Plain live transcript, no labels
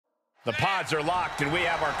The pods are locked, and we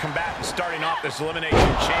have our combatants starting off this Elimination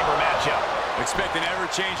Chamber matchup. Expect an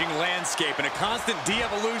ever-changing landscape and a constant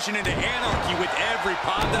de-evolution into anarchy with every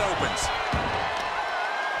pod that opens.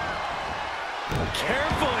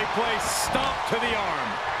 Carefully placed stomp to the arm.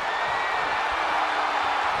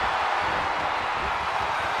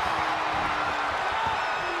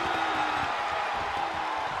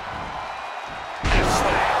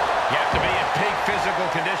 You have to be in peak physical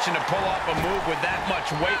condition to pull off a move with that much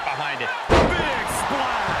weight behind it. Big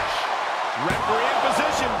splash. Referee in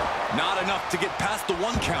position. Not enough to get past the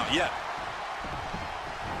 1 count yet.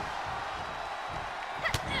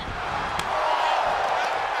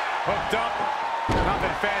 Hooked up.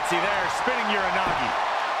 Nothing fancy there. Spinning Uranagi.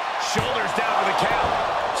 Shoulders down for the count.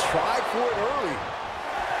 Tried for it early.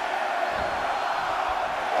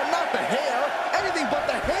 And not the hair. Anything but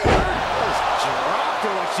the hair. Just dropped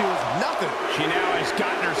her like she was nothing. She now has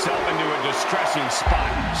gotten herself into a distressing spot.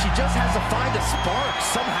 She just has to find a spark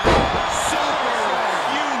somehow.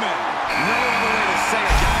 Superhuman. No other way to say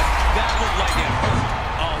it, guys. That looked like it hurt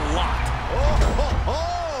a lot. Oh, ho,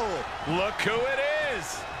 ho. Look who it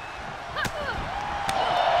is.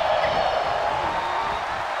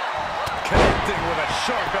 Connecting with a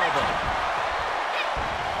sharp elbow.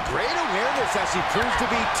 Great awareness as she proves to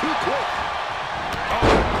be too quick. Oh,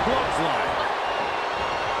 clothesline.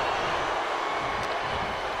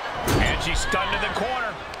 And she's stunned in the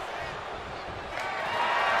corner.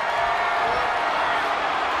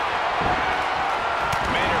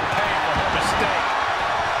 Made her pay for her mistake.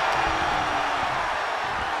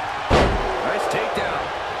 Nice takedown.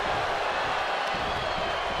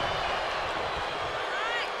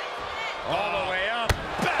 All the way up.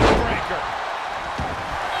 Backbreaker.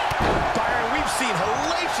 Byron, we've seen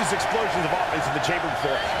hellacious explosions of offense in the chamber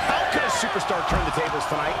before. How can a superstar turn the tables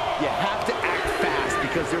tonight? You have to act fast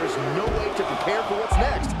because there is no way to prepare for what's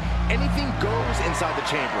next. Anything goes inside the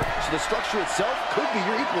chamber, so the structure itself could be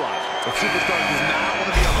your equalizer. The superstar does not want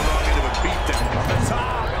to be on the wrong end of a beatdown. From the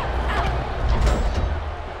top.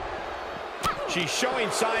 She's showing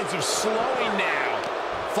signs of slowing now.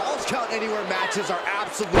 Falls count anywhere matches are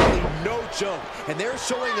absolutely no joke, and they're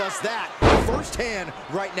showing us that firsthand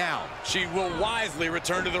right now. She will wisely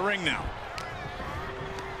return to the ring now.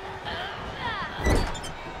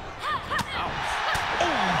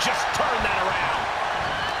 Oh, just turn that around.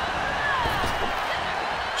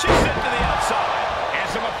 She's sent to the outside. And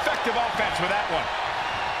some effective offense with that one.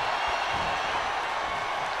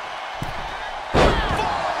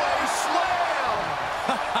 Fallaway slam!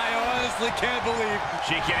 I honestly can't believe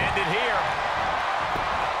She can end it here.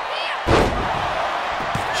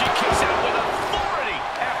 She kicks out with authority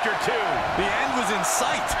after 2. the end was in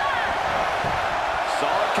sight. Saw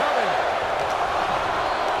it coming.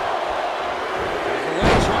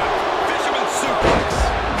 Leg drop, fisherman suplex.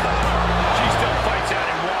 She still fights out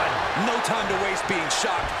in 1. No time to waste being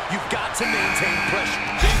shocked. You've got to maintain pressure.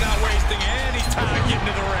 She's not wasting any time getting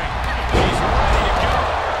to the ring. She's ready to go.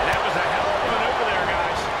 And that was a hell of a maneuver there,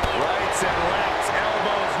 guys. Rights and lefts,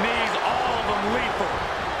 elbows, knees, all of them lethal.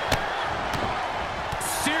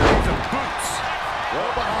 Series of boots. Go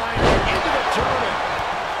behind, into the tournament.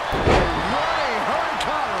 Running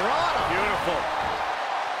hurricanrana. Beautiful.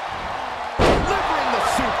 Delivering the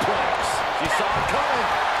suplex. She saw it coming.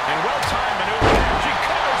 And well-timed maneuver there. She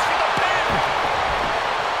covers for the pin.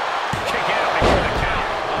 Kick out before the count.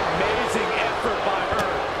 Amazing effort by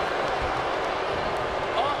her.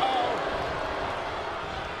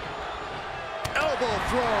 Elbow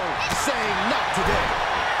throw, saying not today.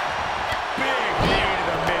 Big knee to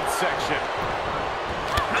the midsection.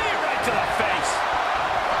 Knee right to the face.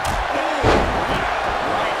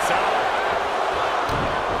 Lights out.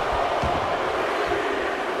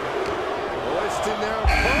 Hoisting their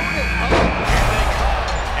opponent up. Here they come.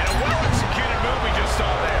 And a well-executed move we just saw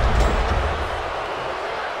there.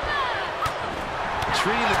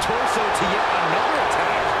 Treating the torso to yet another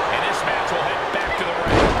attack. And this match will head back to the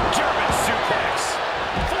ring. German suplex.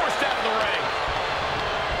 Forced out of the ring.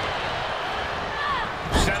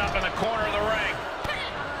 Set up in the corner of the ring.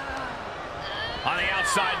 On the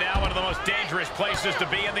outside now, one of the most dangerous places to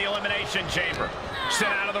be in the Elimination Chamber. Sent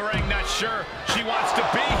out of the ring, not sure she wants to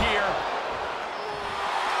be here.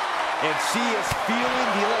 And she is feeling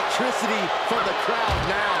the electricity from the crowd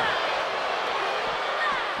now.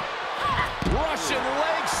 Russian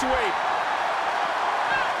leg sweep.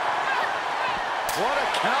 What a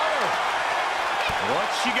counter. What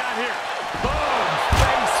she got here? Boom,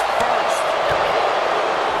 face first.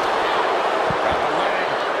 Got the leg.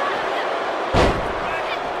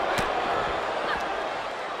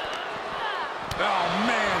 Oh,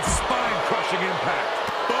 man, spine-crushing impact.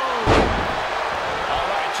 Boom. All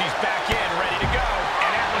right, she's back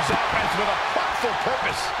with a powerful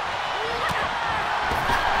purpose.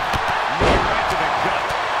 Knee right to the gut.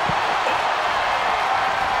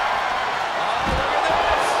 Oh, look at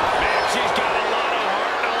this. Man, she's got a lot of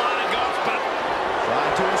heart and a lot of guts, but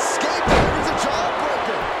trying to escape. There's a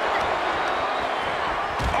jawbreaker.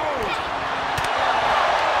 oh!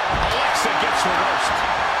 Alexa gets reversed.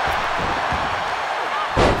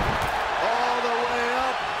 All the way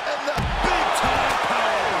up, and the big-time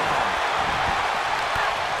powerbomb.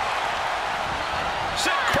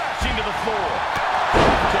 Sent crashing to the floor.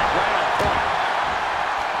 Kick right on point.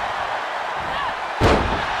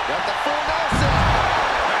 Got the full Nelson.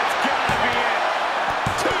 That's gotta be it.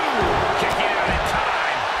 Two. Kicking out in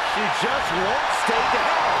time. She just won't stay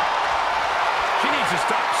down. She needs to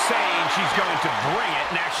stop saying she's going to bring it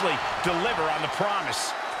and actually deliver on the promise.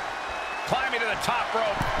 Climbing to the top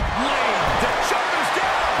rope. Laying the shoulders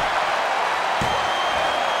down.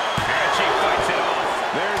 And she fights it off.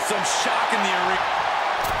 There's some shock in the arena.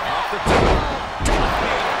 Off the top.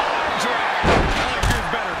 Diving arm drag. I like yours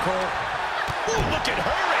better, Cole. Ooh, look at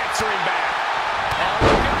her answering back. Oh,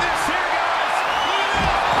 look at this here, guys.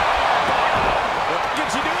 Look at this. Can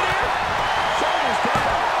she do it here? Shoulders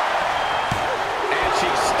down. And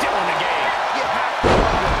she's still in the game. You have to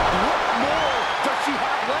wonder, what more does she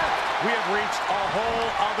have left? We have reached a whole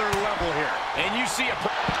other level here. And you see a...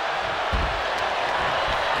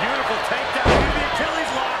 Beautiful takedown into the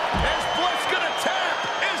Achilles lock. Is Bliss gonna tap?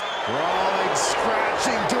 Crawling,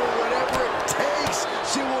 scratching, doing whatever it takes.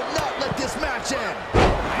 She will not let this match end.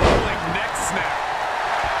 rolling neck snap.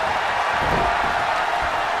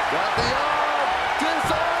 Got the arm.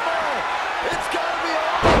 Disarmer. It's got to be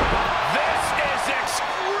over. This is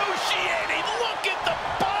excruciating. Look at the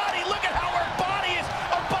body. Look at how her body is.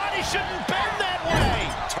 Her body shouldn't bend that way.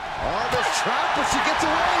 On this trap, but she gets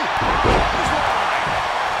away.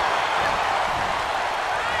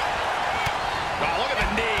 Wow, look at the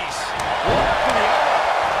knees. One after the other.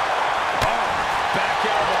 Oh, back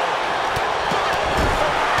elbow.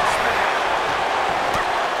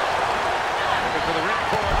 Looking for the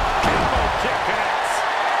ripcord. Elbow kick connects.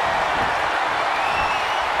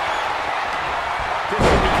 This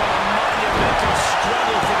will become a monumental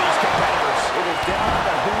struggle for these competitors. It is down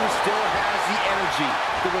to who still has the energy,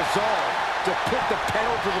 the resolve to put the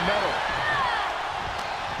pedal to the metal.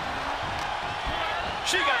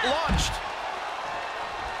 She got launched.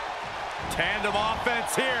 Tandem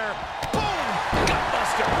offense here. Boom!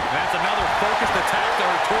 Gutbuster. That's another focused attack to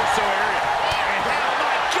her torso area. And oh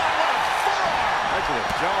my God, what a forearm! Right to the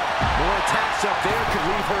jaw. More attacks up there could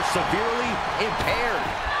leave her severely impaired.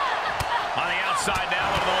 On the outside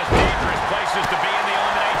now, one of the most dangerous places to be in the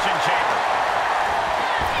Elimination Chamber.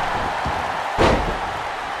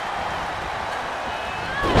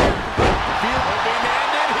 Being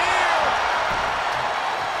ended here.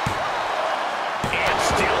 And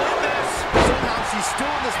still in this. Somehow she's still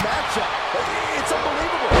in this matchup. It's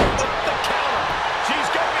unbelievable. The counter. She's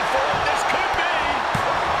going for it. This could be.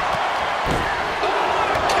 Oh, what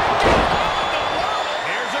a kick in the wall.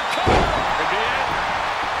 Here's her cover. Could be it.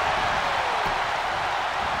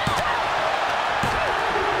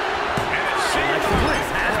 And it seems Bliss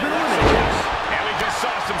has been eliminated. And we just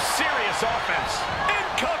saw some serious offense.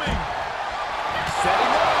 Incoming.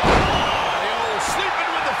 Setting up. The old sleeping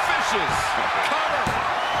with the fishes. Cover.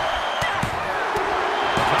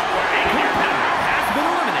 Has been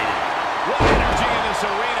eliminated. What energy in this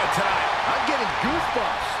arena tonight. I'm getting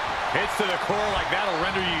goosebumps. Hits to the core like that'll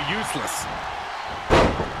render you useless.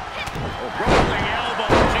 Rolling elbow.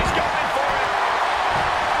 She's going for it.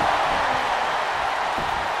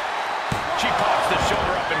 She pops the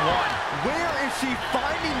shoulder up and one. Where is she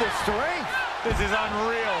finding the strength? This is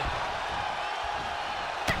unreal.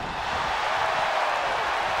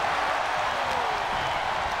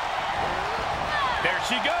 There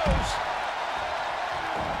she goes.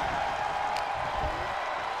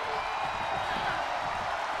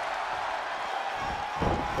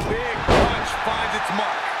 Big punch finds its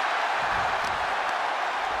mark.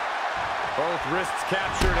 Both wrists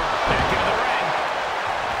captured and Back into the ring.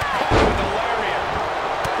 Caught with the lariat.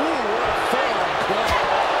 Ooh, what a forearm play.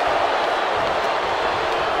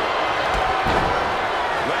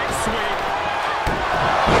 leg sweep.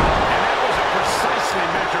 And that was a precisely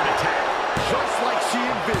measured attack. Just like she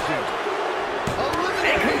envisioned.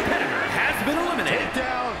 Eliminated. competitor has been eliminated.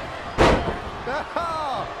 Down.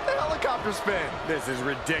 The helicopter spin. This is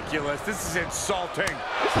ridiculous. This is insulting.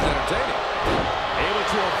 This is entertaining. Able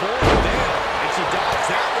to avoid it there. And she dodged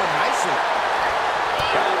that one nicely.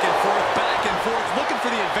 Back and forth, looking for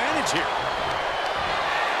the advantage here.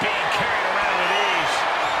 Being carried around with ease.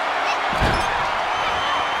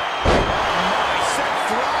 Set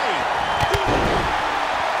flying.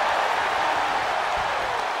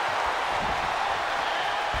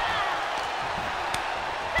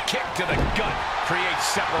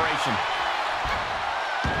 separation.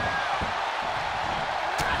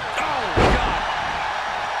 Oh, God.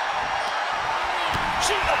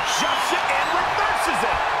 She adjusts it and reverses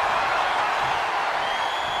it.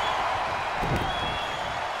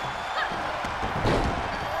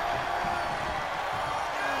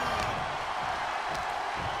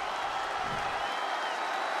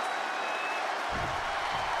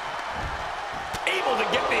 Able to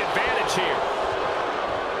get the advantage here.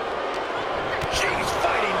 She's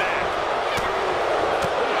fighting back.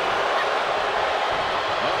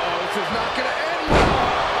 Uh-oh, this is not going to end well.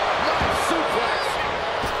 Nice suplex.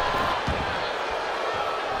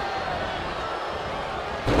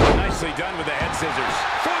 Nicely done with the head scissors.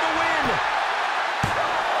 For the win.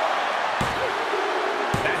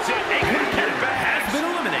 That's it. A quick back has been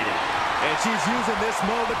eliminated. And she's using this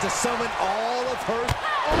moment to summon all of her...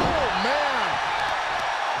 Oh, man.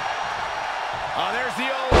 Oh, there's the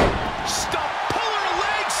old stump puller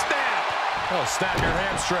leg snap. Oh, snap your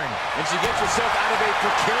hamstring. And she gets herself out of a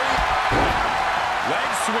precarious... Leg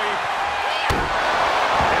sweep.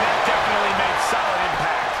 And that definitely made solid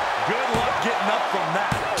impact. Good luck getting up from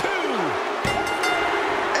that. 2.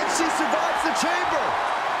 And she survives the chamber.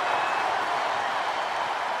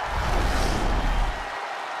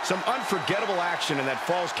 Some unforgettable action in that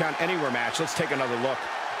Falls Count Anywhere match. Let's take another look.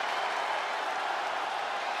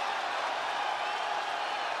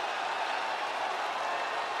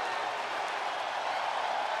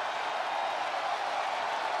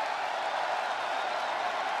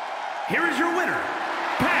 Here is your winner,